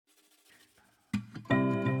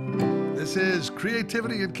This is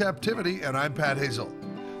Creativity in Captivity, and I'm Pat Hazel.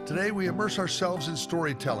 Today we immerse ourselves in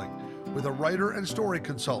storytelling with a writer and story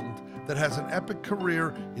consultant that has an epic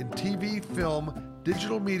career in TV, film,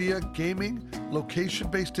 digital media, gaming,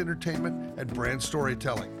 location-based entertainment, and brand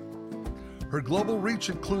storytelling. Her global reach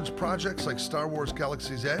includes projects like Star Wars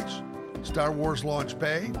Galaxy's Edge, Star Wars Launch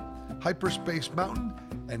Bay, Hyperspace Mountain,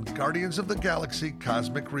 and Guardians of the Galaxy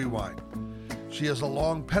Cosmic Rewind. She has a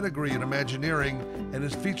long pedigree in Imagineering and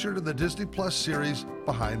is featured in the Disney Plus series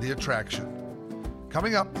Behind the Attraction.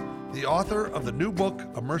 Coming up, the author of the new book,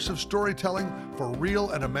 Immersive Storytelling for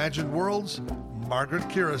Real and Imagined Worlds, Margaret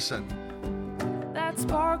Kerrison. That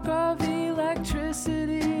spark of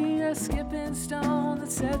electricity, a skipping stone that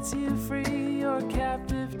sets you free. You're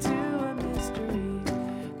captive to a mystery,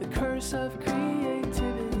 the curse of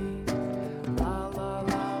creativity. La la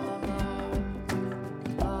la la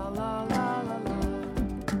la, la la la la la.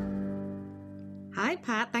 Hi,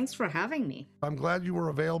 Pat. Thanks for having me. I'm glad you were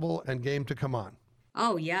available and game to come on.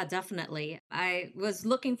 Oh, yeah, definitely. I was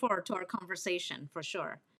looking forward to our conversation for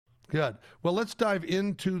sure. Good. Well, let's dive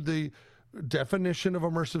into the definition of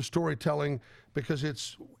immersive storytelling because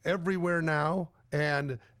it's everywhere now.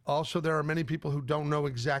 And also there are many people who don't know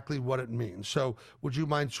exactly what it means. So would you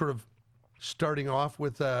mind sort of starting off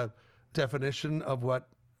with a definition of what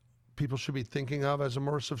people should be thinking of as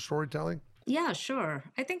immersive storytelling? Yeah, sure.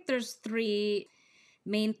 I think there's three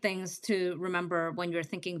main things to remember when you're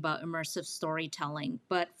thinking about immersive storytelling.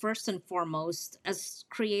 But first and foremost, as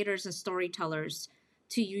creators and storytellers,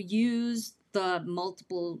 to use the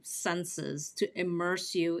multiple senses to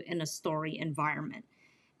immerse you in a story environment.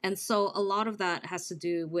 And so a lot of that has to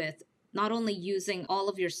do with not only using all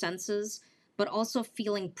of your senses, but also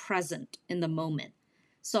feeling present in the moment.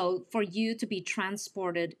 So for you to be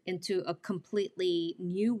transported into a completely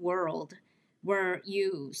new world where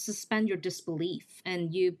you suspend your disbelief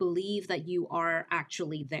and you believe that you are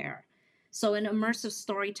actually there. So in immersive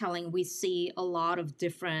storytelling, we see a lot of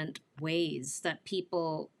different ways that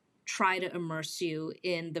people try to immerse you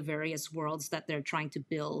in the various worlds that they're trying to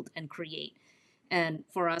build and create. And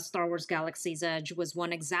for us, Star Wars Galaxy's Edge was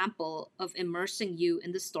one example of immersing you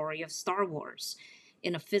in the story of Star Wars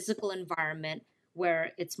in a physical environment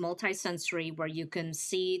where it's multisensory, where you can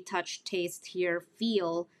see, touch, taste, hear,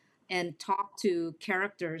 feel, and talk to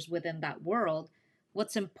characters within that world.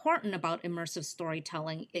 What's important about immersive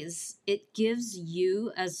storytelling is it gives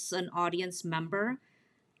you as an audience member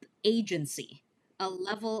agency, a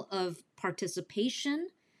level of participation,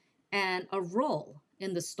 and a role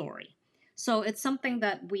in the story. So it's something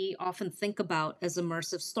that we often think about as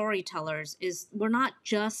immersive storytellers is we're not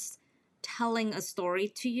just telling a story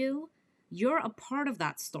to you, you're a part of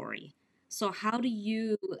that story. So how do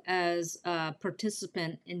you as a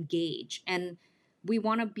participant engage? And we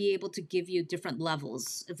want to be able to give you different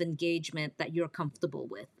levels of engagement that you're comfortable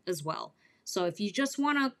with as well. So if you just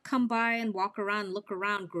want to come by and walk around, look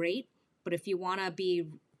around, great. But if you want to be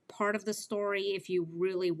part of the story, if you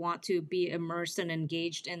really want to be immersed and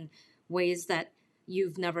engaged in ways that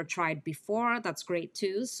you've never tried before, that's great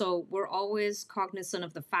too. So we're always cognizant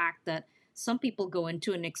of the fact that some people go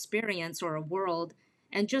into an experience or a world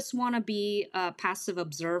and just want to be a passive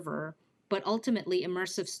observer. But ultimately,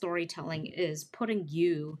 immersive storytelling is putting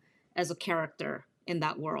you as a character in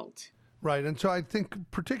that world. Right. And so I think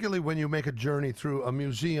particularly when you make a journey through a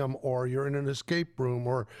museum or you're in an escape room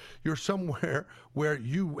or you're somewhere where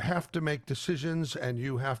you have to make decisions and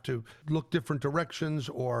you have to look different directions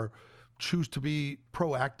or choose to be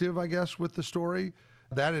proactive, I guess, with the story,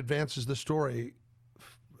 that advances the story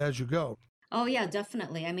as you go. Oh, yeah,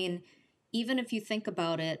 definitely. I mean, even if you think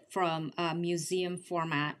about it from a museum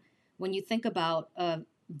format, when you think about a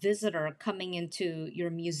visitor coming into your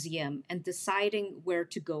museum and deciding where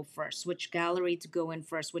to go first, which gallery to go in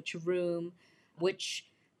first, which room, which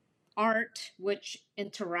art, which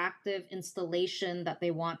interactive installation that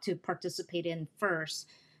they want to participate in first,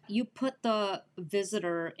 you put the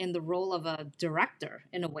visitor in the role of a director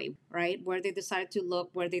in a way, right? Where they decide to look,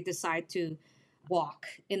 where they decide to walk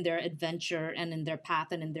in their adventure and in their path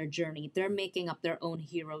and in their journey. They're making up their own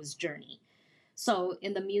hero's journey. So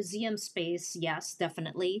in the museum space, yes,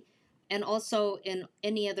 definitely. And also in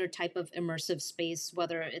any other type of immersive space,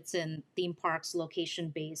 whether it's in theme parks,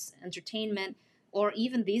 location-based entertainment, or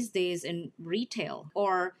even these days in retail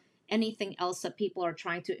or anything else that people are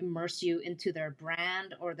trying to immerse you into their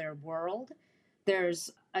brand or their world, there's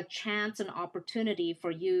a chance and opportunity for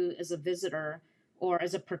you as a visitor or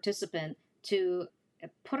as a participant to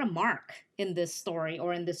put a mark in this story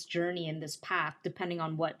or in this journey, in this path, depending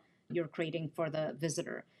on what you're creating for the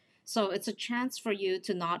visitor. So it's a chance for you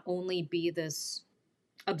to not only be this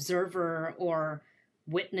observer or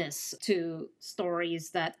witness to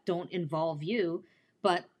stories that don't involve you,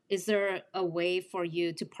 but is there a way for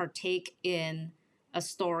you to partake in a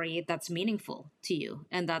story that's meaningful to you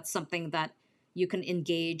and that's something that you can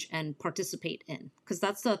engage and participate in? Because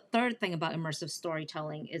that's the third thing about immersive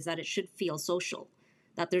storytelling, is that it should feel social,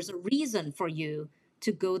 that there's a reason for you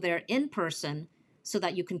to go there in person so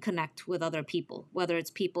that you can connect with other people, whether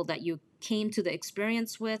it's people that you came to the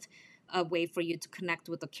experience with, a way for you to connect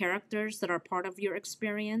with the characters that are part of your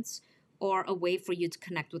experience, or a way for you to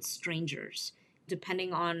connect with strangers.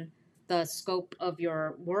 Depending on the scope of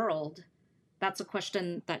your world, that's a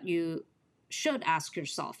question that you should ask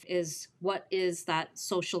yourself, is what is that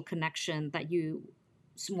social connection that you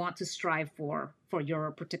want to strive for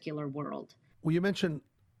your particular world? Well, you mentioned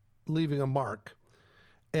leaving a mark.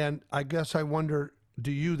 And I guess I wonder,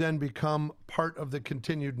 do you then become part of the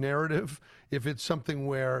continued narrative if it's something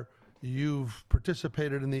where you've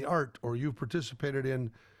participated in the art or you've participated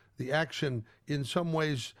in the action? In some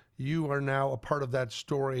ways, you are now a part of that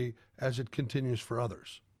story as it continues for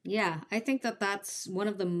others. Yeah, I think that that's one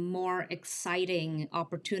of the more exciting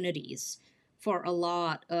opportunities for a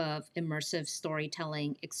lot of immersive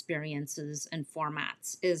storytelling experiences and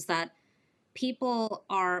formats, is that people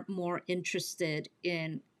are more interested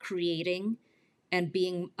in creating and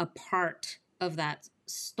being a part of that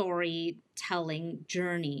storytelling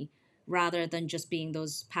journey rather than just being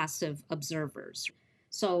those passive observers.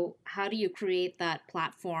 So, how do you create that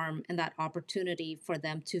platform and that opportunity for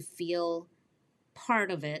them to feel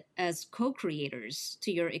part of it as co creators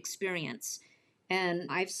to your experience? And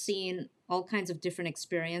I've seen all kinds of different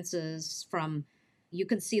experiences from, you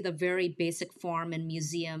can see the very basic form in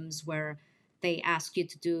museums where they ask you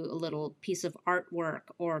to do a little piece of artwork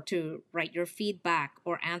or to write your feedback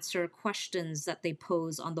or answer questions that they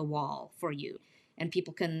pose on the wall for you. And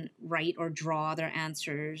people can write or draw their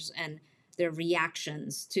answers and their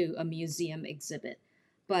reactions to a museum exhibit.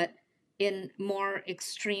 But in more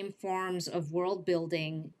extreme forms of world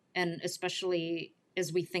building, and especially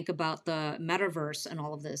as we think about the metaverse and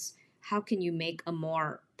all of this, how can you make a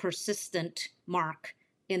more persistent mark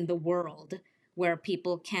in the world where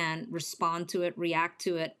people can respond to it, react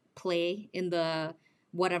to it, play in the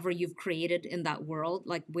whatever you've created in that world?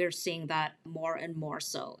 Like, we're seeing that more and more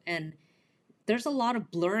so. And there's a lot of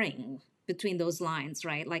blurring between those lines,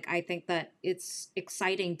 right? Like, I think that it's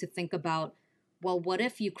exciting to think about, well, what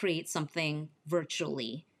if you create something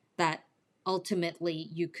virtually that ultimately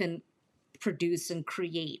you can produce and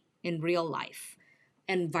create in real life,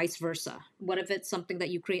 and vice versa? What if it's something that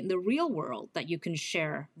you create in the real world that you can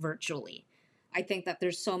share virtually? I think that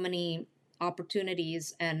there's so many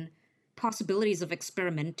opportunities and possibilities of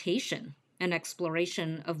experimentation and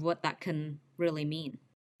exploration of what that can really mean.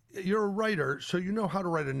 You're a writer, so you know how to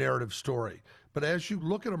write a narrative story. But as you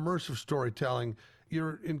look at immersive storytelling,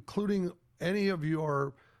 you're including any of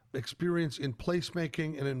your experience in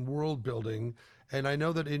placemaking and in world building. And I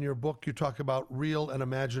know that in your book, you talk about real and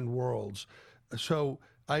imagined worlds. So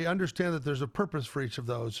I understand that there's a purpose for each of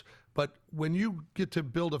those. But when you get to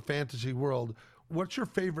build a fantasy world, what's your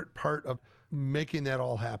favorite part of making that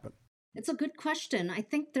all happen? It's a good question. I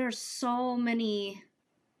think there's so many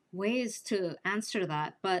ways to answer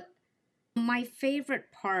that, but my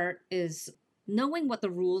favorite part is knowing what the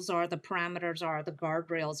rules are, the parameters are, the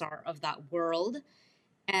guardrails are of that world,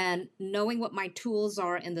 and knowing what my tools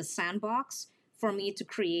are in the sandbox for me to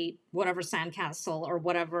create whatever sandcastle or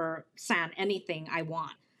whatever anything I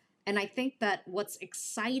want. And I think that what's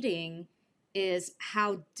exciting is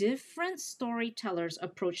how different storytellers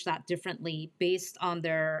approach that differently based on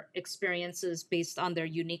their experiences, based on their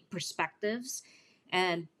unique perspectives,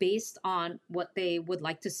 and based on what they would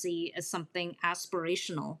like to see as something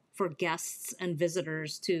aspirational for guests and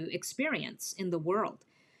visitors to experience in the world.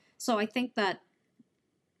 So I think that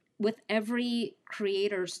with every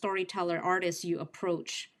creator, storyteller, artist you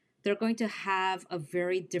approach, they're going to have a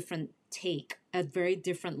very different take, a very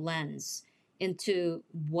different lens into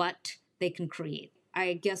what they can create.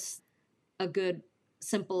 I guess a good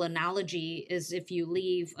simple analogy is if you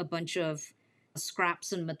leave a bunch of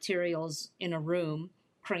scraps and materials in a room,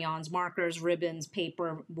 crayons, markers, ribbons,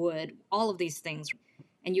 paper, wood, all of these things,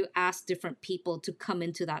 and you ask different people to come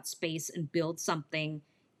into that space and build something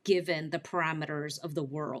given the parameters of the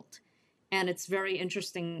world. And it's very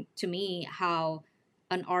interesting to me how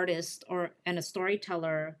an artist and a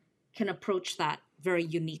storyteller can approach that very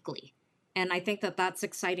uniquely. And I think that that's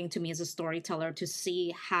exciting to me as a storyteller, to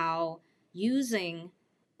see how using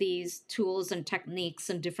these tools and techniques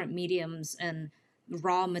and different mediums and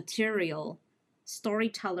raw material,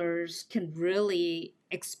 storytellers can really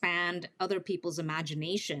expand other people's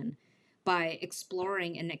imagination by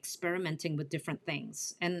exploring and experimenting with different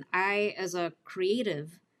things. And I, as a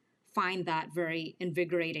creative, find that very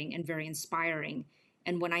invigorating and very inspiring.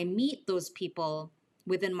 And when I meet those people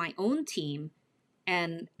within my own team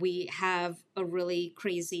and we have a really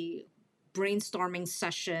crazy brainstorming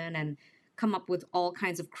session and come up with all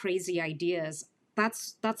kinds of crazy ideas,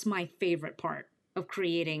 that's my favorite part of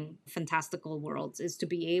creating fantastical worlds, is to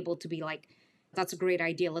be able to be like, that's a great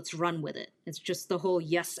idea, let's run with it. It's just the whole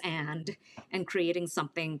yes and creating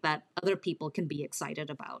something that other people can be excited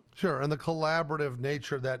about. Sure, and the collaborative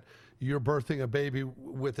nature that you're birthing a baby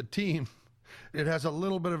with a team, it has a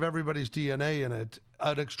little bit of everybody's DNA in it.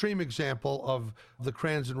 An extreme example of the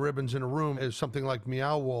crayons and ribbons in a room is something like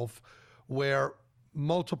Meow Wolf, where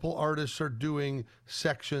multiple artists are doing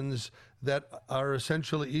sections that are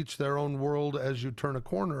essentially each their own world as you turn a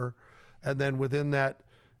corner. And then within that,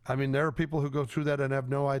 I mean, there are people who go through that and have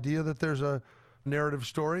no idea that there's a narrative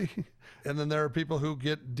story. And then there are people who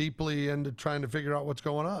get deeply into trying to figure out what's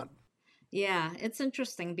going on. Yeah, it's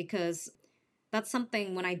interesting because that's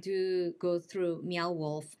something when I do go through Meow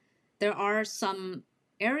Wolf, there are some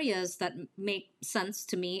areas that make sense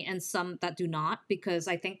to me and some that do not, because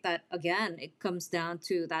I think that, again, it comes down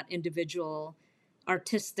to that individual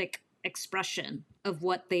artistic expression of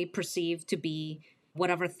what they perceive to be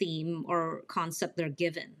whatever theme or concept they're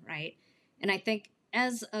given, right? And I think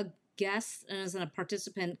as a guest and as a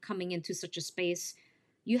participant coming into such a space,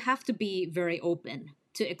 you have to be very open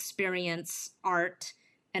to experience art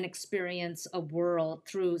and experience a world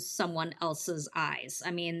through someone else's eyes.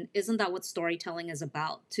 I mean, isn't that what storytelling is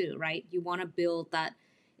about too, right? You want to build that.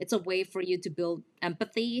 It's a way for you to build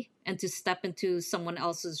empathy and to step into someone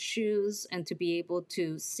else's shoes and to be able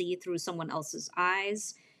to see through someone else's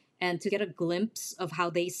eyes and to get a glimpse of how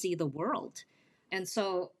they see the world. And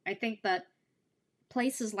so I think that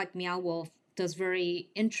places like Meow Wolf does very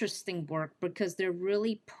interesting work because they're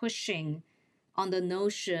really pushing on the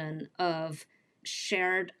notion of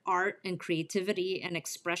shared art and creativity and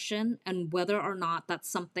expression, and whether or not that's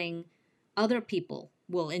something other people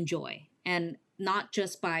will enjoy. And not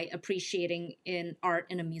just by appreciating in art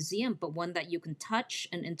in a museum, but one that you can touch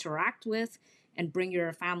and interact with and bring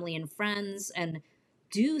your family and friends and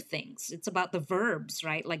do things. It's about the verbs,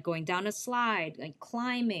 right? Like going down a slide, like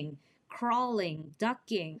climbing, crawling,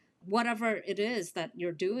 ducking, whatever it is that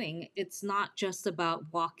you're doing. It's not just about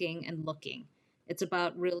walking and looking. It's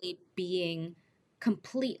about really being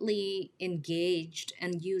completely engaged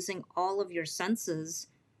and using all of your senses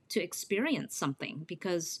to experience something,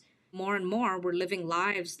 because more and more we're living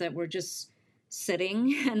lives that we're just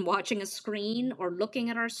sitting and watching a screen or looking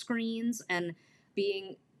at our screens and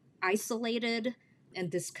being isolated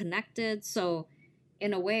and disconnected. So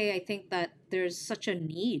in a way, I think that there's such a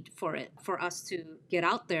need for it, for us to get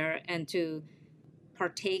out there and to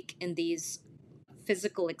partake in these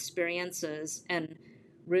physical experiences and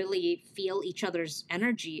really feel each other's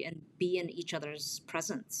energy and be in each other's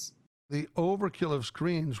presence. The overkill of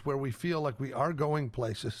screens where we feel like we are going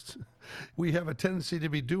places, we have a tendency to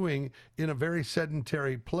be doing in a very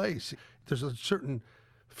sedentary place. There's a certain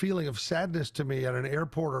feeling of sadness to me at an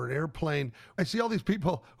airport or an airplane. I see all these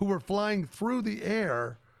people who are flying through the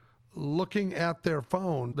air looking at their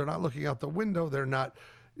phone. They're not looking out the window. They're not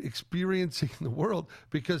experiencing the world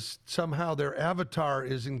because somehow their avatar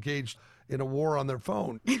is engaged in a war on their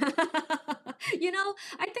phone.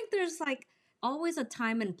 I think there's like always a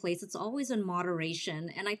time and place. It's always in moderation.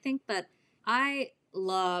 And I think that I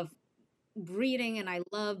love reading and I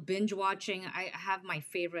love binge watching. I have my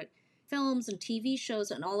favorite films and TV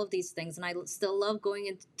shows and all of these things. And I still love going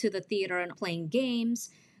into the theater and playing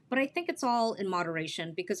games. But I think it's all in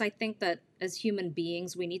moderation because I think that as human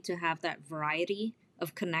beings, we need to have that variety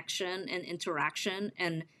of connection and interaction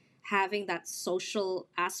and having that social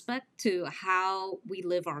aspect to how we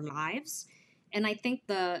live our lives. And I think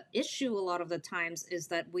the issue a lot of the times is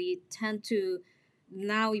that we tend to,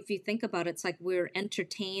 now if you think about it, it's like we're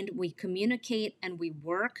entertained, we communicate, and we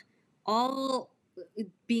work, all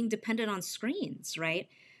being dependent on screens, right?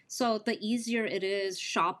 So the easier it is,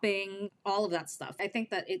 shopping, all of that stuff. I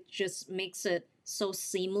think that it just makes it so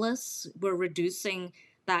seamless. We're reducing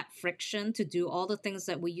that friction to do all the things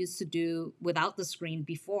that we used to do without the screen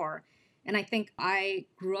before. And I think I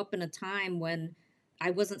grew up in a time when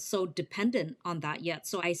I wasn't so dependent on that yet.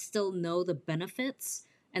 So I still know the benefits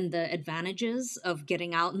and the advantages of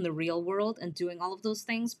getting out in the real world and doing all of those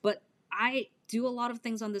things. But I do a lot of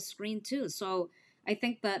things on the screen too. So I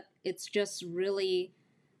think that it's just really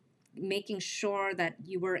making sure that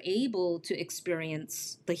you were able to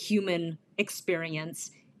experience the human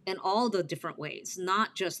experience in all the different ways,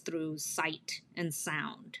 not just through sight and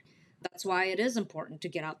sound. That's why it is important to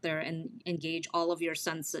get out there and engage all of your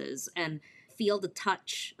senses and feel the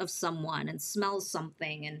touch of someone and smell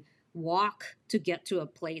something and walk to get to a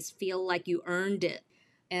place, feel like you earned it,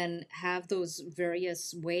 and have those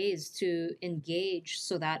various ways to engage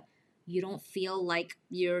so that you don't feel like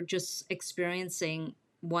you're just experiencing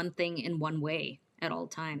one thing in one way at all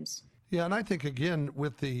times. Yeah, and I think, again,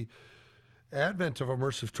 with the advent of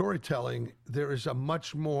immersive storytelling, there is a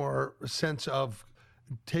much more sense of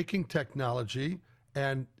taking technology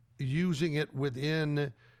and using it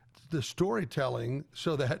within the storytelling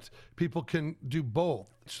so that people can do both.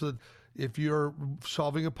 So that if you're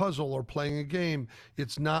solving a puzzle or playing a game,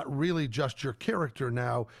 it's not really just your character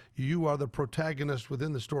now. You are the protagonist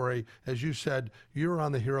within the story. As you said, you're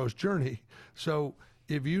on the hero's journey. So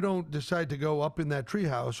if you don't decide to go up in that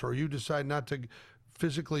treehouse, or you decide not to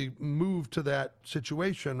physically move to that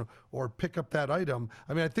situation or pick up that item,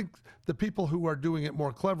 I mean, I think the people who are doing it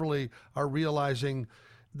more cleverly are realizing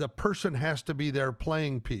the person has to be their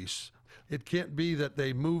playing piece. It can't be that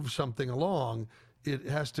they move something along. It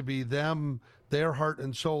has to be them, their heart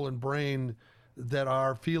and soul and brain that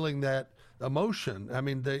are feeling that emotion. I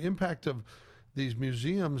mean, the impact of these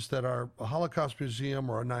museums that are a Holocaust museum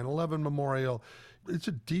or a 9/11 memorial, it's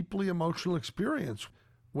a deeply emotional experience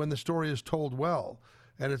when the story is told well,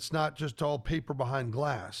 and it's not just all paper behind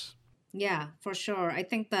glass. Yeah, for sure. I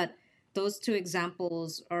think that those two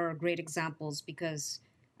examples are great examples because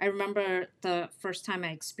I remember the first time I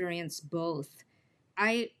experienced both.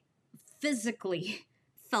 I physically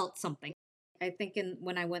felt something. I think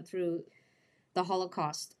when I went through the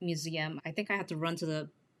Holocaust Museum, I think I had to run to the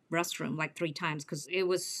restroom like 3 times because it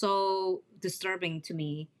was so disturbing to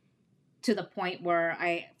me, to the point where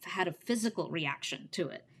I had a physical reaction to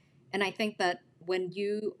it. And I think that when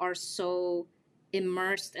you are so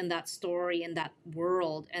immersed in that story, in that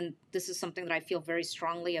world, and this is something that I feel very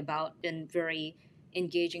strongly about in very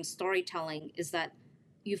engaging storytelling, is that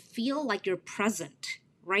you feel like you're present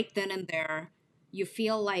right then and there. You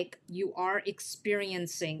feel like you are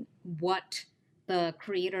experiencing what the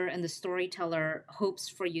creator and the storyteller hopes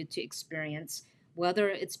for you to experience, whether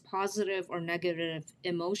it's positive or negative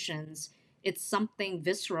emotions. It's something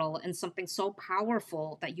visceral and something so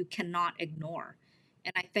powerful that you cannot ignore.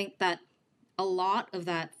 And I think that a lot of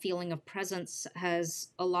that feeling of presence has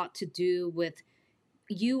a lot to do with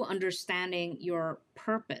you understanding your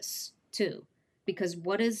purpose too. Because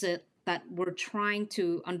what is it that we're trying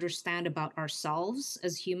to understand about ourselves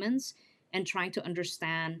as humans, and trying to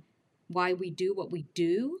understand why we do what we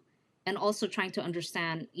do, and also trying to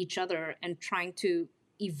understand each other and trying to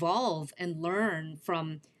evolve and learn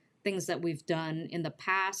from things that we've done in the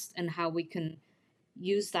past and how we can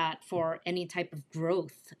use that for any type of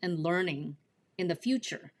growth and learning in the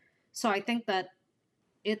future. So I think that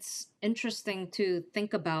it's interesting to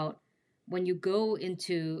think about when you go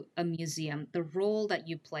into a museum, the role that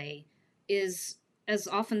you play is, as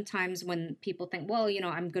oftentimes when people think, well,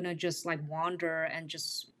 I'm going to just like wander and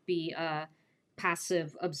just be a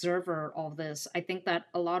passive observer of this. I think that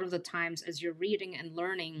a lot of the times as you're reading and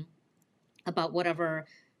learning about whatever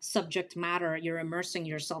subject matter you're immersing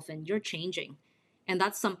yourself in, you're changing. And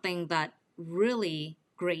that's something that really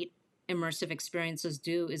great immersive experiences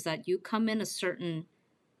do, is that you come in a certain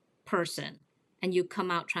person and you come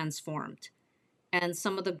out transformed. And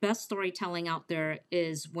some of the best storytelling out there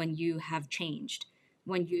is when you have changed,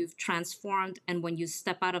 when you've transformed, and when you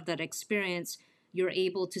step out of that experience, you're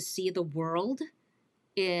able to see the world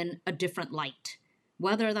in a different light.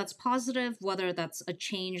 Whether that's positive, whether that's a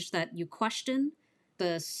change that you question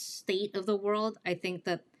the state of the world, I think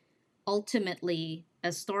that ultimately,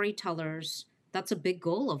 as storytellers, that's a big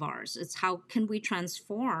goal of ours. It's how can we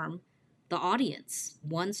transform the audience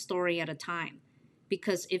one story at a time?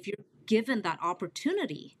 Because if you're given that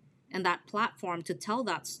opportunity and that platform to tell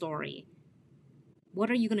that story, what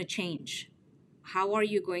are you going to change? How are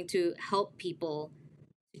you going to help people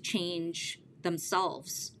to change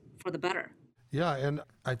themselves for the better? Yeah, and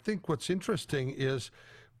I think what's interesting is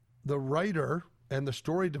the writer and the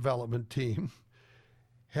story development team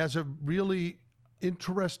has a really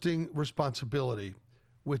interesting responsibility,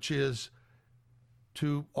 which is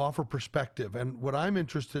to offer perspective. And what I'm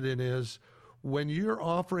interested in is when you're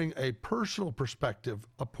offering a personal perspective,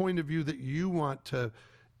 a point of view that you want to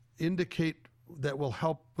indicate that will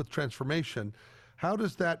help with transformation, how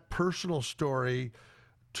does that personal story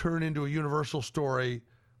turn into a universal story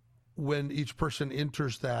when each person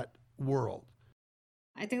enters that world?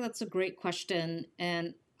 I think that's a great question.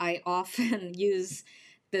 And I often use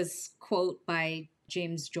this quote by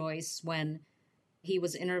James Joyce when he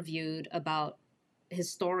was interviewed about his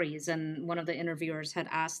stories. And one of the interviewers had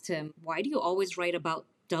asked him, why do you always write about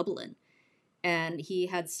Dublin. And he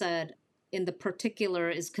had said, in the particular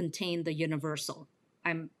is contained the universal.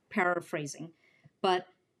 I'm paraphrasing. But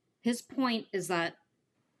his point is that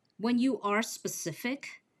when you are specific,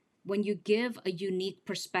 when you give a unique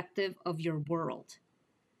perspective of your world,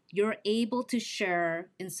 you're able to share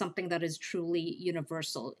in something that is truly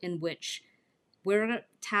universal, in which we're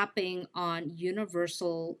tapping on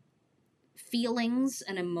universal feelings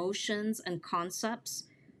and emotions and concepts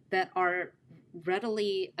that are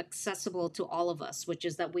readily accessible to all of us, which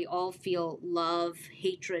is that we all feel love,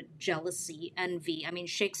 hatred, jealousy, envy. I mean,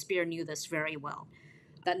 Shakespeare knew this very well,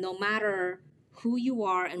 that no matter who you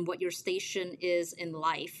are and what your station is in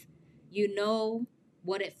life, you know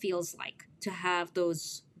what it feels like to have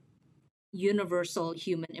those universal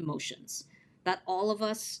human emotions, that all of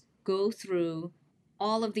us go through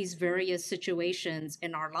all of these various situations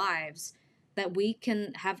in our lives, that we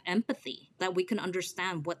can have empathy, that we can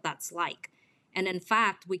understand what that's like. And in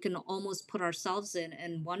fact, we can almost put ourselves in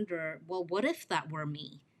and wonder, well, what if that were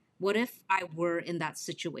me? What if I were in that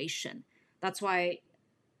situation? That's why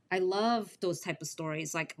I love those type of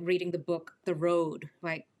stories, like reading the book The Road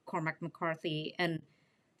by Cormac McCarthy and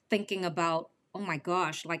thinking about, oh my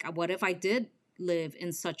gosh, like what if I did live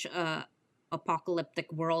in such a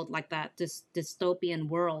apocalyptic world like that, this dystopian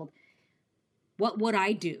world? What would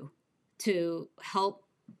I do to help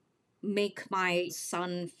make my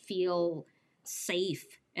son feel safe?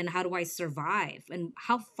 And how do I survive? And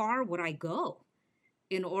how far would I go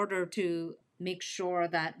in order to make sure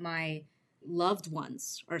that my loved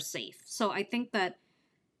ones are safe? So I think that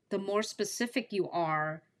the more specific you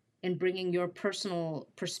are in bringing your personal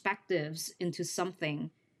perspectives into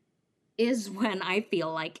something is when I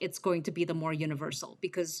feel like it's going to be the more universal.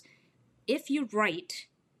 Because if you write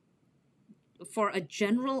for a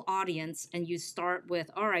general audience and you start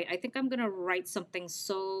with, all right, I think I'm going to write something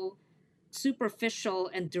so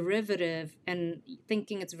superficial and derivative and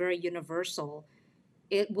thinking it's very universal,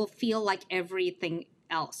 it will feel like everything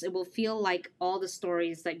else. It will feel like all the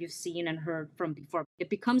stories that you've seen and heard from before.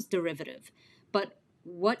 It becomes derivative. But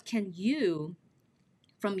what can you,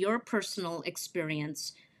 from your personal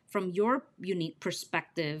experience, from your unique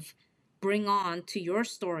perspective, bring on to your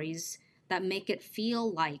stories that make it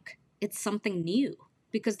feel like it's something new?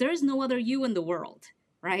 Because there is no other you in the world,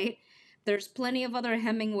 right? There's plenty of other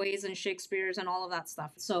Hemingways and Shakespeare's and all of that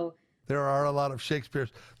stuff. So there are a lot of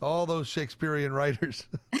Shakespeare's, all those Shakespearean writers.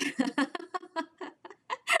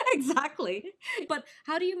 Exactly. But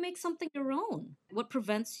how do you make something your own? What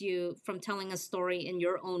prevents you from telling a story in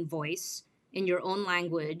your own voice, in your own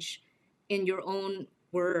language, in your own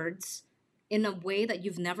words, in a way that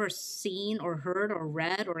you've never seen or heard or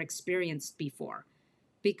read or experienced before?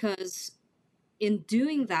 Because in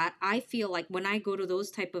doing that, I feel like when I go to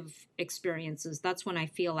those type of experiences, that's when I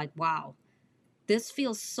feel like, wow, this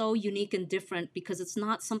feels so unique and different because it's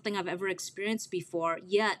not something I've ever experienced before,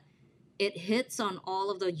 yet it hits on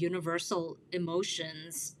all of the universal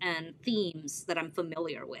emotions and themes that I'm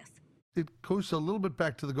familiar with. It goes a little bit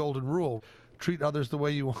back to the golden rule: treat others the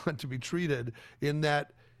way you want to be treated, in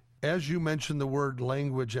that, as you mentioned the word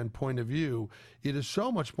language and point of view, it is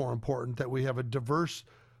so much more important that we have a diverse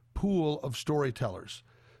pool of storytellers.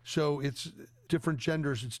 So it's different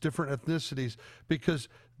genders, it's different ethnicities, because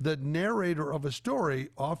the narrator of a story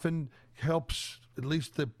often helps, at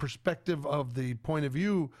least the perspective of the point of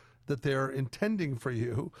view that they're intending for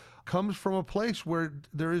you, comes from a place where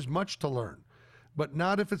there is much to learn, but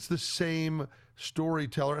not if it's the same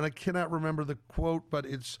storyteller. And I cannot remember the quote, but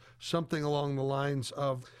it's something along the lines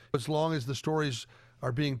of, as long as the stories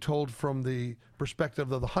are being told from the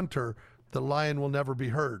perspective of the hunter, the lion will never be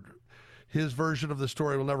heard. His version of the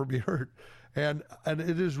story will never be heard. And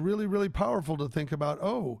it is really, really powerful to think about,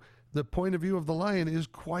 oh, the point of view of the lion is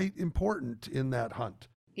quite important in that hunt.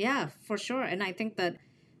 Yeah, for sure. And I think that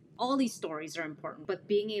all these stories are important, but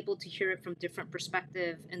being able to hear it from different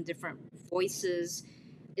perspective and different voices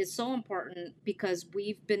is so important, because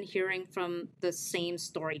we've been hearing from the same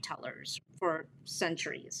storytellers for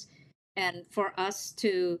centuries. And for us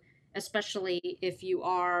to, especially if you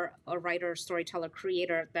are a writer, storyteller,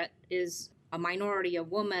 creator that is a minority, a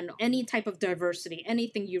woman, any type of diversity,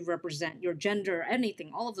 anything you represent, your gender,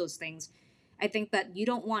 anything, all of those things, I think that you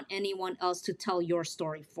don't want anyone else to tell your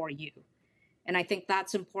story for you. And I think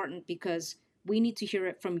that's important, because we need to hear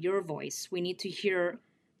it from your voice. We need to hear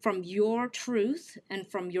from your truth and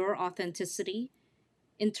from your authenticity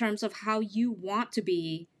in terms of how you want to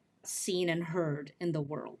be seen and heard in the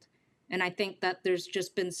world. And I think that there's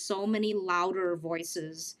just been so many louder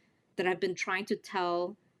voices that have been trying to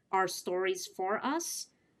tell our stories for us,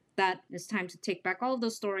 that it's time to take back all of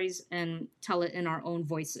those stories and tell it in our own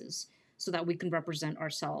voices. so that we can represent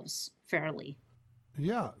ourselves fairly.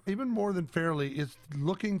 Yeah, even more than fairly, it's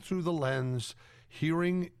looking through the lens,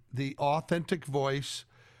 hearing the authentic voice,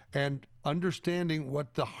 and understanding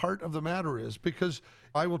what the heart of the matter is. Because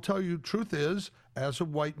I will tell you, truth is, as a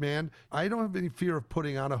white man, I don't have any fear of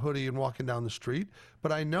putting on a hoodie and walking down the street,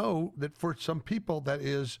 but I know that for some people that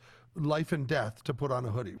is life and death to put on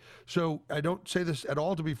a hoodie. So I don't say this at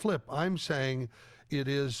all to be flip. I'm saying it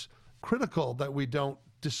is critical that we don't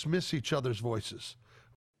dismiss each other's voices.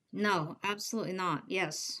 No, absolutely not.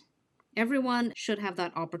 Yes. Everyone should have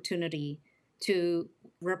that opportunity to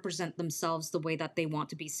represent themselves the way that they want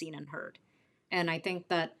to be seen and heard. And I think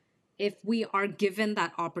that if we are given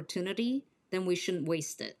that opportunity, then we shouldn't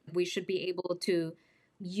waste it. We should be able to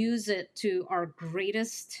use it to our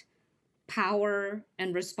greatest power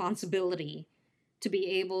and responsibility to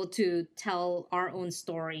be able to tell our own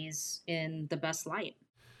stories in the best light.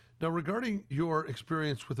 Now, regarding your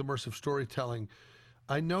experience with immersive storytelling,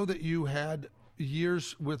 I know that you had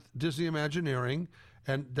years with Disney Imagineering,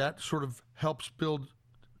 and that sort of helps build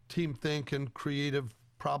team think and creative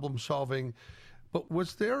problem solving. But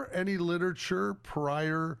was there any literature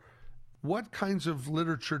prior? What kinds of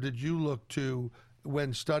literature did you look to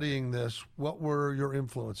when studying this? What were your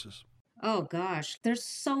influences? Oh gosh, there's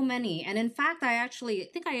so many. And in fact, I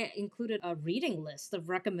think I included a reading list of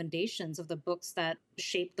recommendations of the books that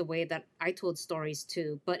shaped the way that I told stories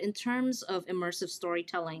too. But in terms of immersive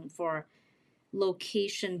storytelling for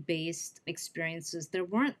location based experiences, there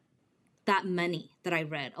weren't that many that I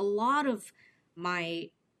read. A lot of my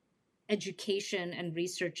education and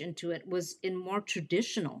research into it was in more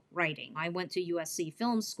traditional writing. I went to USC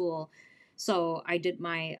Film School, so I did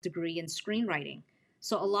my degree in screenwriting.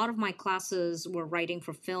 So a lot of my classes were writing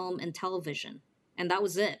for film and television, and that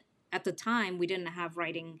was it. At the time, we didn't have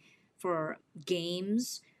writing for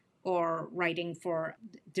games or writing for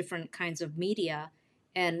different kinds of media,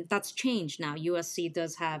 and that's changed now. USC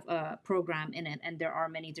does have a program in it, and there are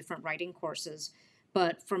many different writing courses.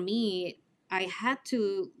 But for me, I had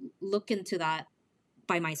to look into that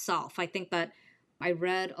by myself. I think that I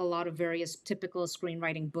read a lot of various typical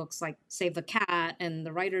screenwriting books like Save the Cat and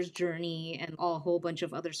The Writer's Journey and a whole bunch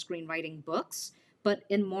of other screenwriting books, but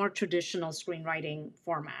in more traditional screenwriting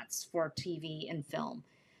formats for TV and film.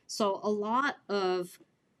 So a lot of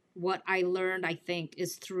what I learned, I think,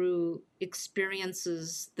 is through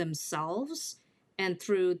experiences themselves and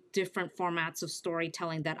through different formats of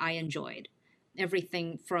storytelling that I enjoyed.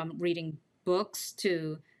 Everything from reading books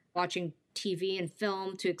to watching TV and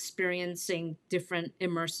film to experiencing different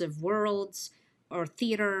immersive worlds or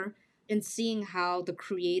theater and seeing how the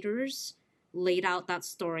creators laid out that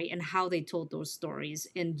story and how they told those stories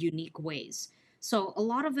in unique ways. So a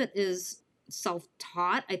lot of it is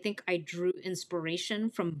self-taught. I think I drew inspiration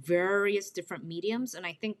from various different mediums, and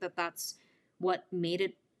I think that that's what made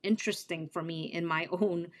it interesting for me in my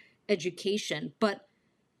own education. But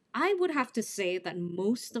I would have to say that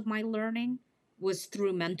most of my learning was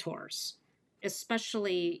through mentors,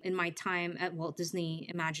 especially in my time at Walt Disney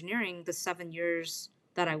Imagineering, the 7 years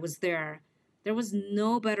that I was there. There was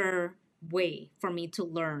no better way for me to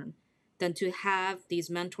learn than to have these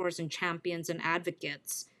mentors and champions and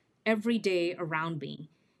advocates every day around me.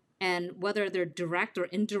 And whether they're direct or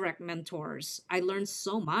indirect mentors, I learned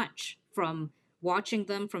so much from watching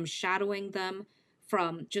them, from shadowing them,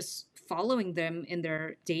 from just following them in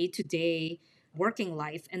their day-to-day working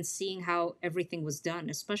life and seeing how everything was done,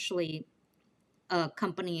 especially a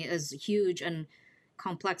company as huge and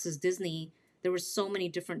complex as Disney. There were so many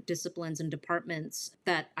different disciplines and departments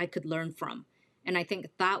that I could learn from. And I think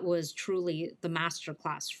that was truly the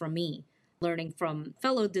masterclass for me, learning from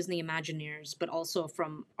fellow Disney Imagineers, but also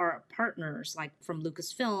from our partners, like from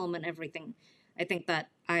Lucasfilm and everything. I think that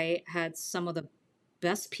I had some of the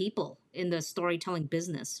best people in the storytelling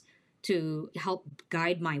business to help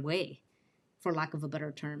guide my way, for lack of a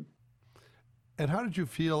better term. And how did you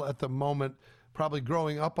feel at the moment, probably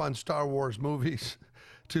growing up on Star Wars movies,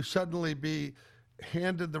 to suddenly be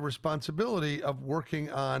handed the responsibility of working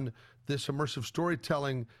on this immersive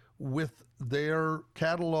storytelling with their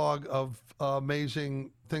catalog of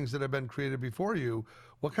amazing things that have been created before you?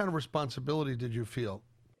 What kind of responsibility did you feel?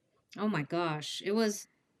 Oh my gosh, it was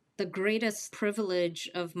the greatest privilege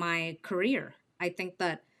of my career. I think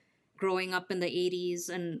that growing up in the 80s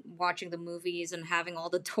and watching the movies and having all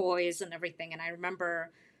the toys and everything. And I remember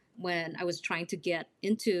when I was trying to get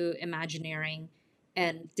into Imagineering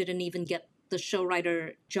and didn't even get the show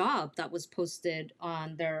writer job that was posted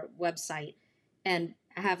on their website, and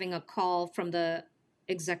having a call from the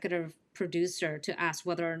executive producer to ask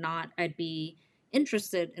whether or not I'd be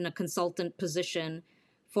interested in a consultant position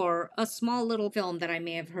for a small little film that I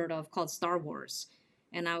may have heard of called Star Wars.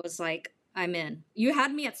 And I was like, I'm in. You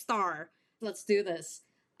had me at Star. Let's do this.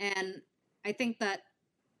 And I think that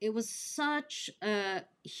it was such a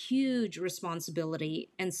huge responsibility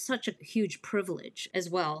and such a huge privilege as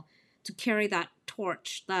well to carry that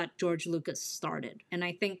torch that George Lucas started. And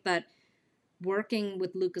I think that working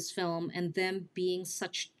with Lucasfilm and them being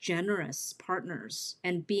such generous partners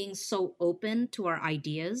and being so open to our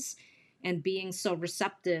ideas and being so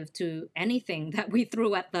receptive to anything that we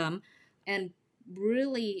threw at them and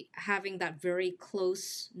really having that very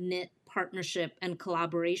close knit partnership and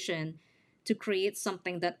collaboration to create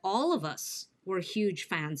something that all of us were huge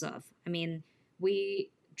fans of. I mean,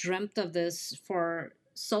 we dreamt of this for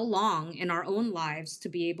so long in our own lives to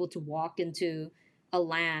be able to walk into a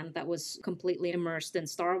land that was completely immersed in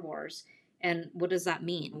Star Wars. And what does that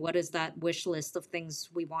mean? What is that wish list of things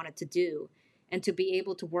we wanted to do? And to be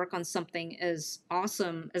able to work on something as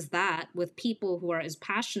awesome as that with people who are as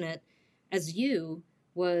passionate as you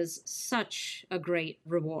was such a great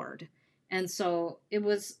reward. And so it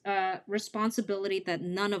was a responsibility that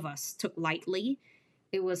none of us took lightly.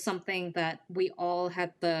 It was something that we all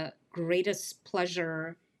had the greatest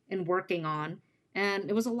pleasure in working on. And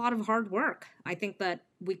it was a lot of hard work. I think that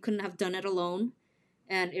we couldn't have done it alone.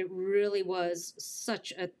 And it really was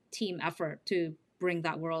such a team effort to bring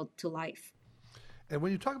that world to life. And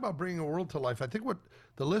when you talk about bringing a world to life, I think what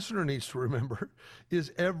the listener needs to remember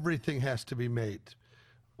is everything has to be made.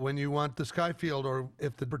 When you want the sky field, or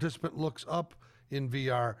if the participant looks up in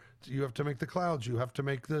VR, you have to make the clouds, you have to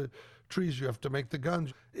make the trees, you have to make the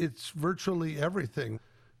guns. It's virtually everything.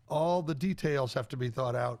 All the details have to be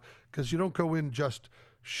thought out because you don't go in just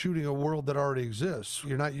shooting a world that already exists.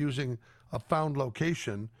 You're not using a found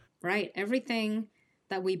location. Right. Everything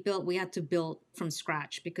that we built, we had to build from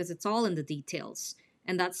scratch because it's all in the details.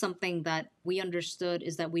 And that's something that we understood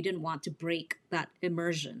is that we didn't want to break that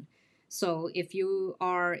immersion. So if you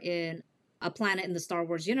are in a planet in the Star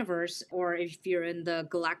Wars universe, or if you're in the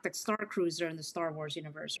Galactic Star Cruiser in the Star Wars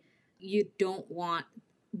universe, you don't want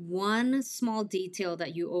one small detail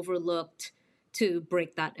that you overlooked to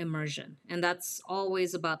break that immersion. And that's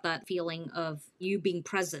always about that feeling of you being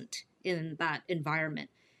present in that environment.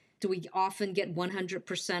 Do we often get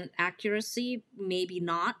 100% accuracy? Maybe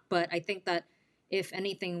not, but I think that if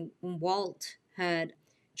anything, Walt had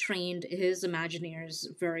trained his Imagineers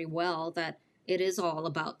very well, that it is all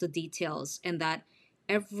about the details and that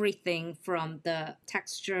everything from the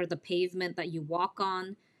texture, the pavement that you walk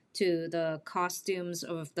on, to the costumes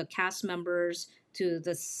of the cast members, to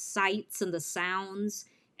the sights and the sounds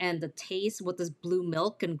and the taste, what does blue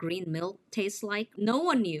milk and green milk taste like? No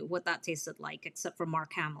one knew what that tasted like except for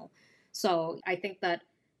Mark Hamill. So I think that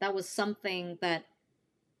that was something that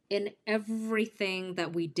in everything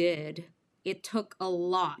that we did, it took a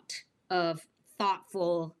lot of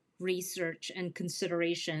thoughtful research and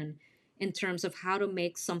consideration in terms of how to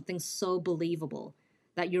make something so believable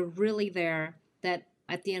that you're really there, that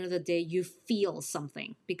at the end of the day, you feel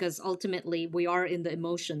something, because ultimately we are in the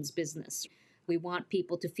emotions business. We want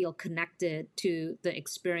people to feel connected to the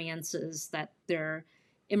experiences that they're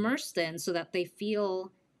immersed in so that they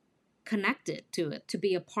feel connected to it, to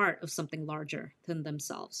be a part of something larger than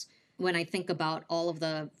themselves. When I think about all of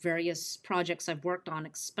the various projects I've worked on,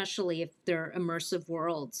 especially if they're immersive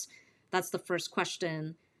worlds, that's the first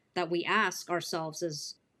question that we ask ourselves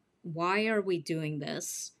is, why are we doing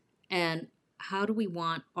this? And how do we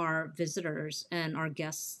want our visitors and our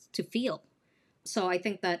guests to feel? So I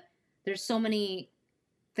think that there's so many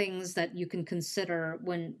things that you can consider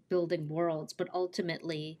when building worlds, but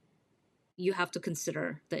ultimately you have to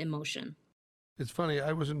consider the emotion. It's funny,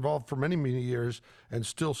 I was involved for many, many years and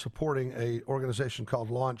still supporting an organization called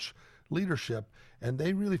Launch Leadership, and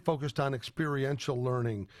they really focused on experiential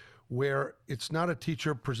learning, where it's not a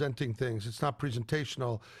teacher presenting things, it's not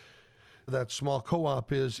presentational. That small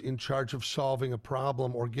co-op is in charge of solving a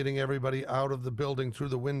problem or getting everybody out of the building through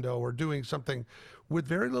the window or doing something with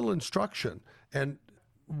very little instruction. And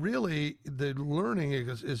really, the learning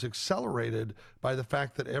is accelerated by the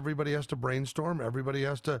fact that everybody has to brainstorm, everybody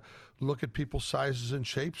has to look at people's sizes and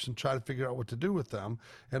shapes and try to figure out what to do with them.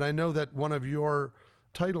 And I know that one of your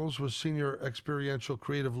titles was Senior Experiential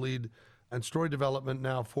Creative Lead and Story Development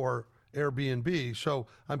now for Airbnb. So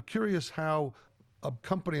I'm curious how a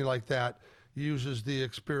company like that uses the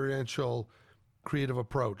experiential creative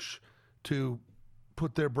approach to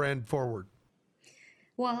put their brand forward.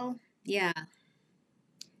 Well, yeah.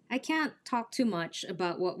 I can't talk too much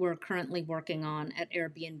about what we're currently working on at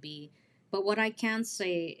Airbnb, but what I can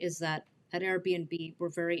say is that at Airbnb, we're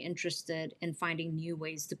very interested in finding new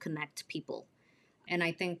ways to connect people. And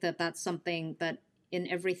I think that that's something that in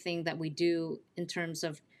everything that we do in terms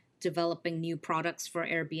of developing new products for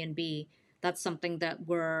Airbnb. That's something that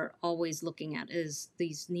we're always looking at, is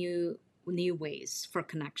these new ways for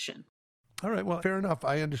connection. All right, well, fair enough.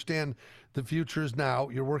 I understand the future is now.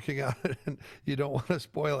 You're working on it, and you don't want to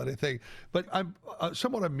spoil anything. But I'm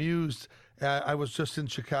somewhat amused. I was just in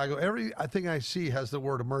Chicago. Everything I see has the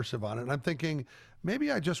word immersive on it. And I'm thinking,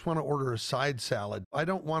 maybe I just want to order a side salad. I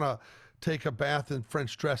don't want to take a bath in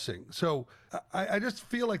French dressing. So I just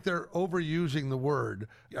feel like they're overusing the word.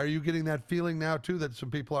 Are you getting that feeling now, too, that some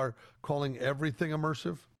people are calling everything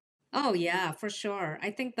immersive? Oh, yeah, for sure.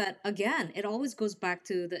 I think that, again, it always goes back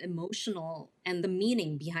to the emotional and the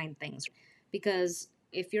meaning behind things. Because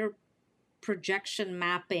if you're projection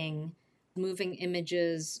mapping, moving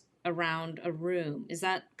images around a room, is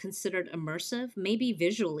that considered immersive? Maybe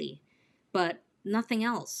visually, but nothing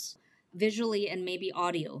else. Visually and maybe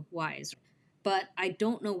audio wise. But I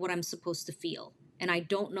don't know what I'm supposed to feel. And I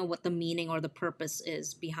don't know what the meaning or the purpose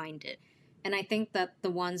is behind it. And I think that the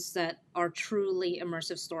ones that are truly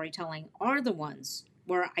immersive storytelling are the ones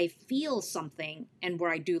where I feel something and where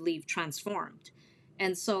I do leave transformed.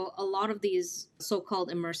 And so a lot of these so-called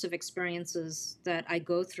immersive experiences that I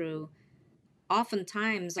go through,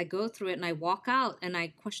 oftentimes I go through it and I walk out and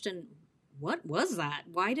I question, what was that?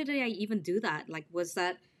 Why did I even do that? Like, was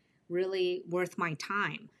that really worth my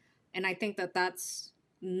time? And I think that that's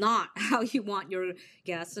not how you want your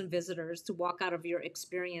guests and visitors to walk out of your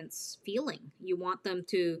experience feeling. You want them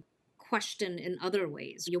to question in other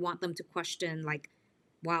ways. You want them to question, like,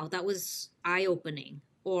 wow, that was eye-opening,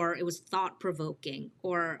 or it was thought-provoking,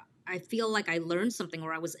 or I feel like I learned something,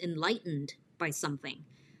 or I was enlightened by something,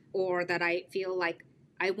 or that I feel like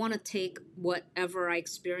I want to take whatever I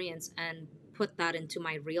experience and put that into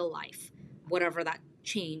my real life, whatever that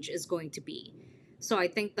change is going to be. So I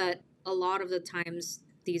think that a lot of the times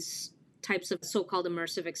these types of so-called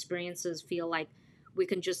immersive experiences feel like we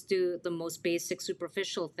can just do the most basic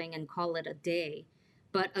superficial thing and call it a day.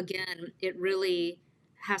 But again, it really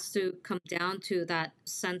has to come down to that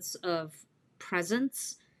sense of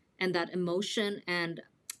presence and that emotion and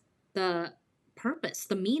the purpose,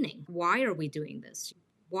 the meaning. Why are we doing this?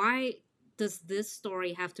 Why does this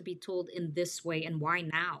story have to be told in this way, and why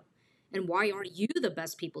now? And why are you the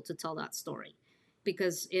best people to tell that story?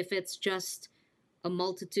 Because if it's just a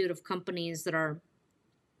multitude of companies that are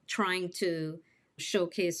trying to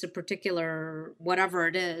showcase a particular whatever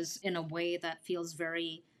it is in a way that feels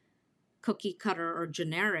very cookie cutter or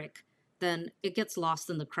generic, then it gets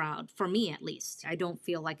lost in the crowd. For me, at least, I don't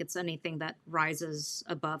feel like it's anything that rises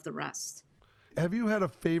above the rest. Have you had a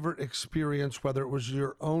favorite experience, whether it was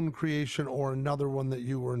your own creation or another one that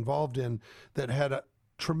you were involved in, that had a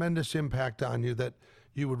tremendous impact on you that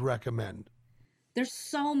you would recommend? There's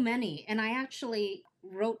so many. And I actually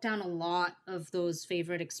wrote down a lot of those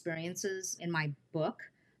favorite experiences in my book.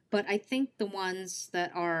 But I think the ones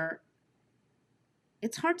that are,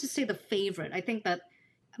 it's hard to say the favorite. I think that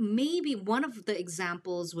maybe one of the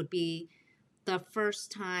examples would be the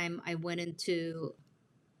first time I went into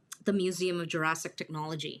the Museum of Jurassic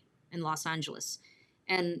Technology in Los Angeles.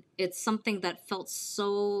 And it's something that felt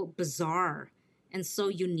so bizarre and so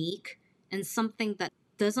unique, and something that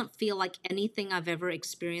doesn't feel like anything I've ever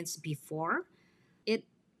experienced before. It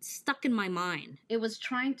stuck in my mind. It was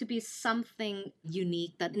trying to be something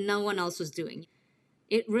unique that no one else was doing.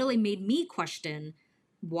 It really made me question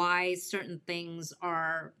why certain things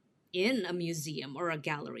are in a museum or a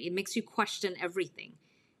gallery. It makes you question everything.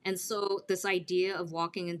 And so this idea of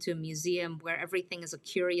walking into a museum where everything is a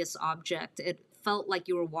curious object, it felt like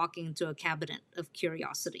you were walking into a cabinet of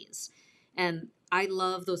curiosities. And I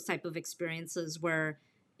love those type of experiences where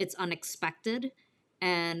it's unexpected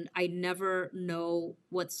and I never know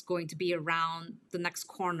what's going to be around the next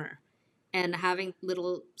corner, and having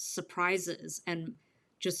little surprises and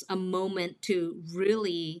just a moment to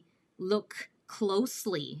really look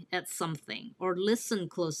closely at something or listen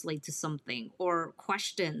closely to something or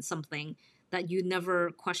question something that you never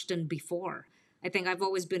questioned before. I think I've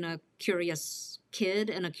always been a curious kid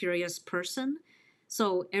and a curious person.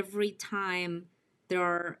 So every time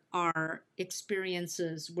there are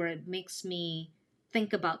experiences where it makes me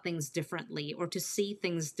think about things differently or to see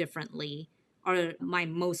things differently are my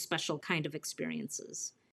most special kind of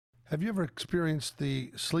experiences. Have you ever experienced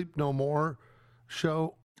the Sleep No More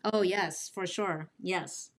show? Oh, yes, for sure.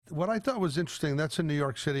 Yes. What I thought was interesting, that's in New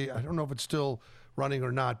York City. I don't know if it's still running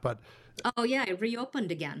or not, but Oh, yeah, it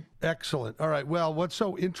reopened again. excellent. All right. Well, what's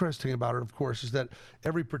so interesting about it, of course, is that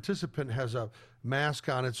every participant has a mask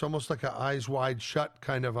on. It's almost like an eyes wide shut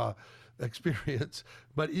kind of a experience.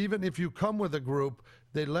 But even if you come with a group,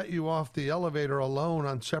 they let you off the elevator alone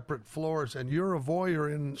on separate floors, and you're a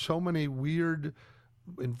voyeur in so many weird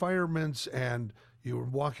environments, and you're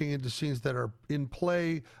walking into scenes that are in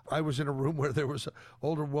play. I was in a room where there was an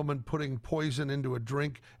older woman putting poison into a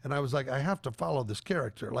drink, and I was like, I have to follow this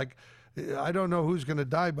character. Like, I don't know who's going to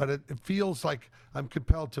die, but it feels like I'm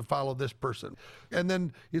compelled to follow this person. And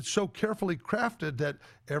then it's so carefully crafted that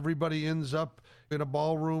everybody ends up in a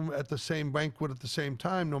ballroom at the same banquet at the same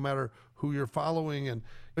time, no matter who you're following. And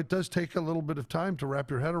it does take a little bit of time to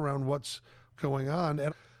wrap your head around what's going on.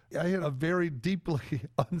 And I had a very deeply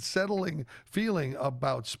unsettling feeling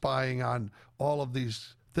about spying on all of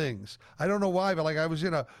these things. I don't know why, but like I was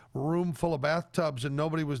in a room full of bathtubs and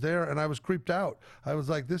nobody was there, and I was creeped out. I was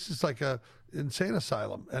like, this is like a insane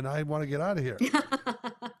asylum, and I want to get out of here.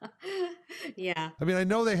 Yeah. I mean, I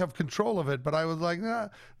know they have control of it, but I was like, nah,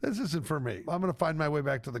 this isn't for me. I'm going to find my way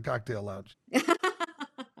back to the cocktail lounge.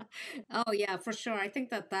 Oh, yeah, for sure. I think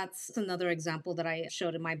that that's another example that I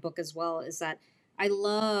showed in my book as well, is that I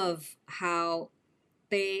love how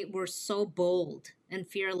they were so bold and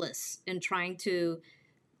fearless in trying to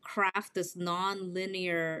craft this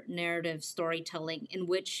non-linear narrative storytelling in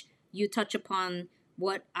which you touch upon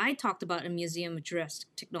what I talked about in Museum of Jurassic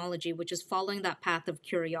Technology, which is following that path of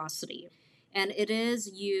curiosity. And it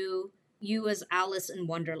is you as Alice in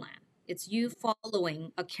Wonderland. It's you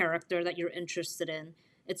following a character that you're interested in.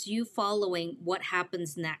 It's you following what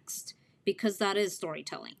happens next, because that is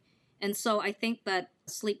storytelling. And so I think that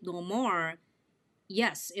Sleep No More,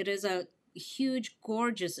 yes, it is a huge,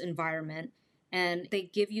 gorgeous environment, and they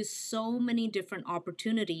give you so many different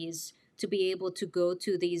opportunities to be able to go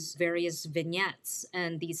to these various vignettes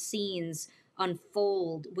and these scenes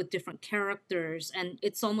unfold with different characters. And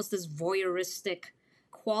it's almost this voyeuristic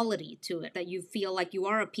quality to it that you feel like you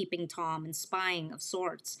are a peeping Tom and spying of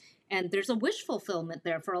sorts. And there's a wish fulfillment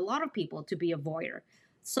there for a lot of people to be a voyeur.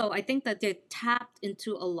 So I think that they tapped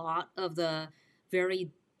into a lot of the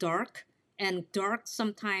very dark and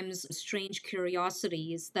sometimes strange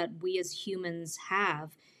curiosities that we as humans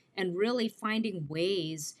have, and really finding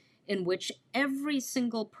ways in which every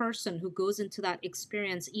single person who goes into that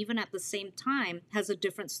experience, even at the same time, has a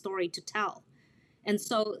different story to tell. And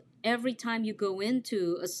so every time you go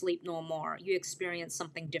into a Sleep No More, you experience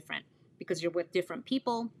something different because you're with different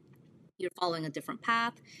people, you're following a different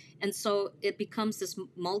path. And so it becomes this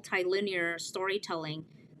multilinear storytelling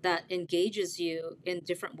that engages you in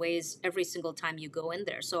different ways every single time you go in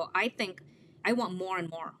there. So I think I want more and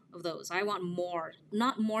more of those. I want more,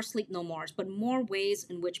 not more Sleep No Mores, but more ways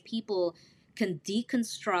in which people can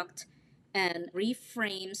deconstruct and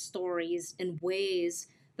reframe stories in ways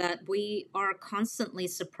that we are constantly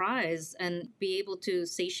surprised, and be able to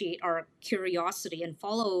satiate our curiosity and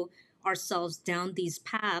follow ourselves down these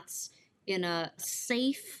paths in a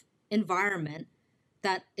safe environment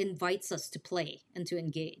that invites us to play and to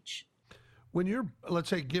engage. When you're, let's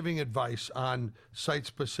say, giving advice on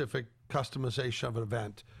site-specific customization of an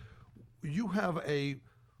event, you have a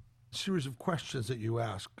series of questions that you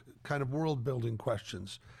ask, kind of world-building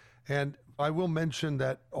questions. And I will mention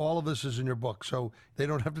that all of this is in your book, so they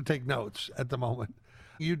don't have to take notes at the moment.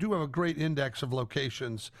 You do have a great index of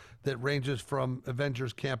locations that ranges from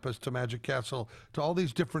Avengers Campus to Magic Castle to all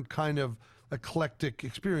these different kind of eclectic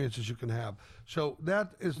experiences you can have. So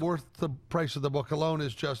that is worth the price of the book alone,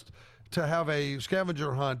 is just to have a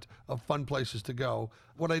scavenger hunt of fun places to go.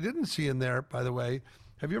 What I didn't see in there, by the way,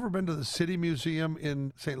 have you ever been to the City Museum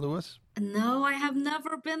in St. Louis? No, I have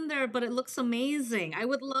never been there, but it looks amazing. I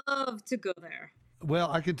would love to go there.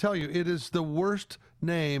 Well, I can tell you, it is the worst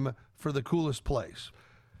name for the coolest place.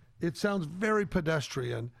 It sounds very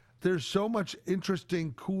pedestrian. There's so much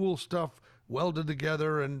interesting, cool stuff welded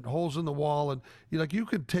together and holes in the wall. And you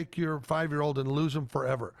could take your 5-year-old and lose them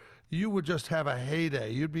forever. You would just have a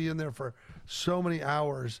heyday. You'd be in there for so many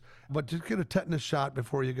hours, but just get a tetanus shot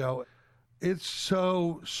before you go. It's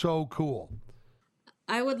so, so cool.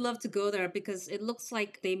 I would love to go there because it looks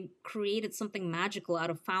like they created something magical out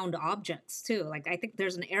of found objects too. Like, I think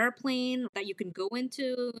there's an airplane that you can go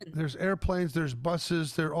into. There's airplanes, there's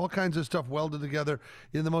buses, there are all kinds of stuff welded together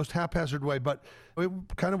in the most haphazard way. But it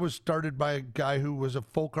kind of was started by a guy who was a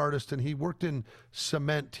folk artist, and he worked in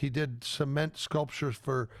cement. He did cement sculptures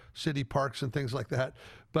for city parks and things like that.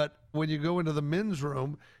 But when you go into the men's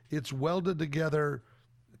room, it's welded together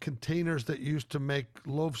containers that used to make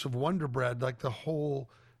loaves of Wonder Bread. Like, the whole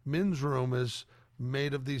men's room is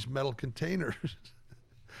made of these metal containers.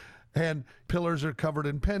 And pillars are covered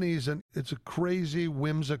in pennies, and it's a crazy,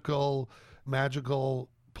 whimsical, magical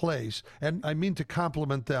place. And I mean to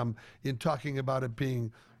compliment them in talking about it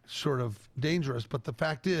being sort of dangerous, but the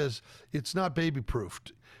fact is it's not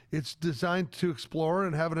baby-proofed. It's designed to explore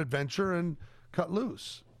and have an adventure and cut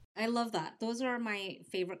loose. I love that. Those are my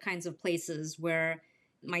favorite kinds of places where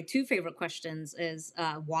my two favorite questions is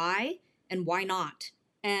why and why not?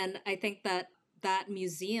 And I think that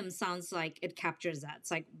museum sounds like it captures that.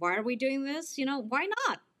 It's like, why are we doing this? Why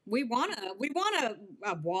not? We want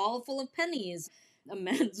a wall full of pennies, a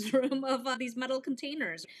men's room of these metal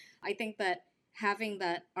containers. I think that having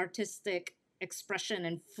that artistic expression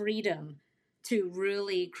and freedom to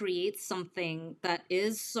really create something that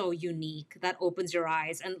is so unique, that opens your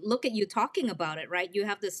eyes. And look at you talking about it, right? You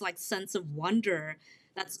have this like sense of wonder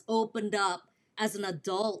that's opened up as an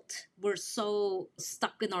adult. We're so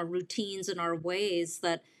stuck in our routines and our ways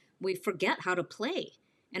that we forget how to play.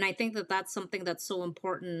 And I think that that's something that's so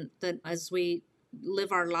important, that as we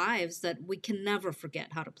live our lives, that we can never forget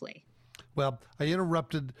how to play. Well, I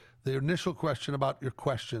interrupted the initial question about your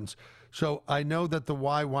questions. So I know that the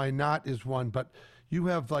why not is one, but you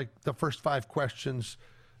have like the first 5 questions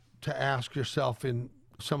to ask yourself in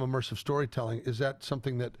some immersive storytelling. Is that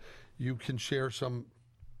something that you can share some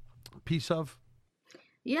piece of?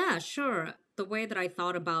 Yeah, sure. The way that I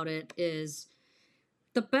thought about it is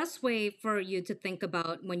the best way for you to think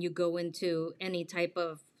about when you go into any type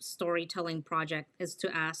of storytelling project is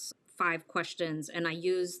to ask 5 questions. And I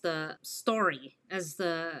use the story as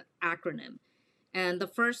the acronym. And the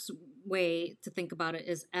first way to think about it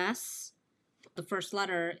is S. The first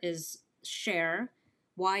letter is share.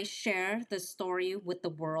 Why share the story with the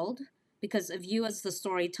world? Because if you as the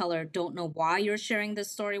storyteller don't know why you're sharing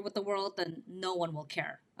this story with the world, then no one will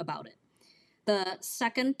care about it. The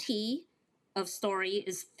second T of story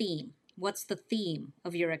is theme. What's the theme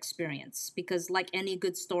of your experience? Because like any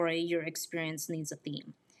good story, your experience needs a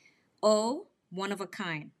theme. O, one of a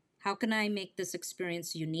kind. How can I make this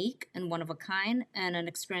experience unique and one of a kind, and an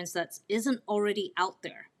experience that isn't already out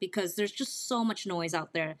there? Because there's just so much noise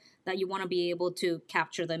out there that you want to be able to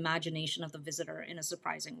capture the imagination of the visitor in a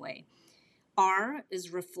surprising way. R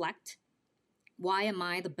is reflect. Why am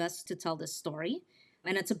I the best to tell this story?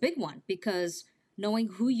 And it's a big one, because knowing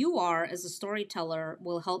who you are as a storyteller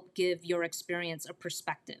will help give your experience a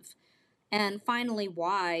perspective. And finally,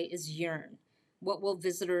 Y is yearn. What will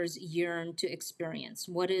visitors yearn to experience?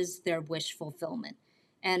 What is their wish fulfillment?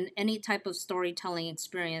 And any type of storytelling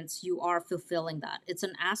experience, you are fulfilling that. It's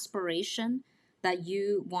an aspiration that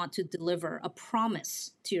you want to deliver, a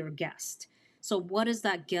promise to your guest. So what is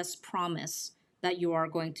that guest promise that you are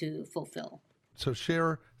going to fulfill? So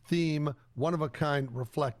share, theme, one of a kind,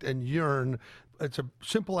 reflect, and yearn. It's a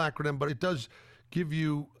simple acronym, but it does give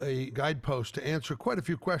you a guidepost to answer quite a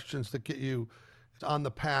few questions that get you on the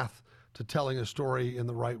path to telling a story in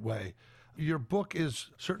the right way. Your book is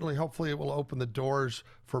certainly, hopefully it will open the doors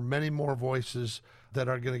for many more voices that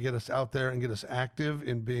are going to get us out there and get us active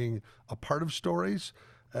in being a part of stories.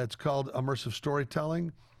 It's called Immersive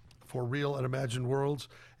Storytelling for Real and Imagined Worlds.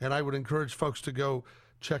 And I would encourage folks to go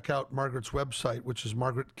check out Margaret's website, which is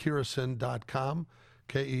margaretkerrison.com,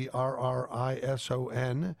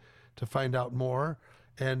 Kerrison, to find out more.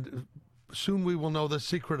 And soon we will know the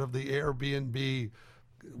secret of the Airbnb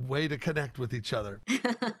way to connect with each other.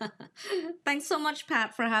 Thanks so much,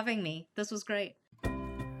 Pat, for having me. This was great.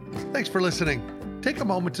 Thanks for listening. Take a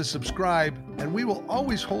moment to subscribe, and we will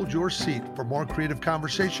always hold your seat for more creative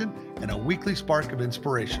conversation and a weekly spark of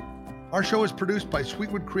inspiration. Our show is produced by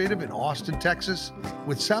Sweetwood Creative in Austin, Texas,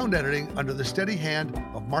 with sound editing under the steady hand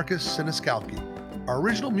of Marcus Siniskalki. Our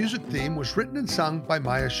original music theme was written and sung by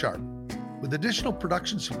Maya Sharp, with additional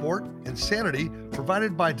production support and sanity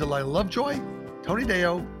provided by Delilah Lovejoy, Tony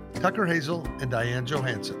Deo, Tucker Hazel, and Diane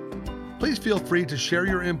Johansson. Please feel free to share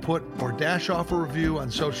your input or dash off a review on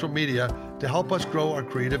social media to help us grow our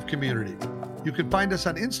creative community. You can find us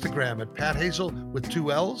on Instagram at Pat Hazel with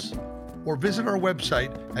 2 L's, or visit our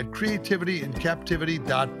website at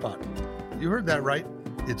creativityandcaptivity.fun. You heard that right.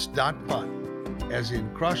 It's .fun, as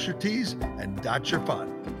in cross your T's and dot your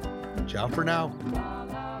fun. Ciao for now.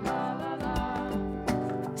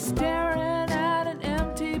 Stare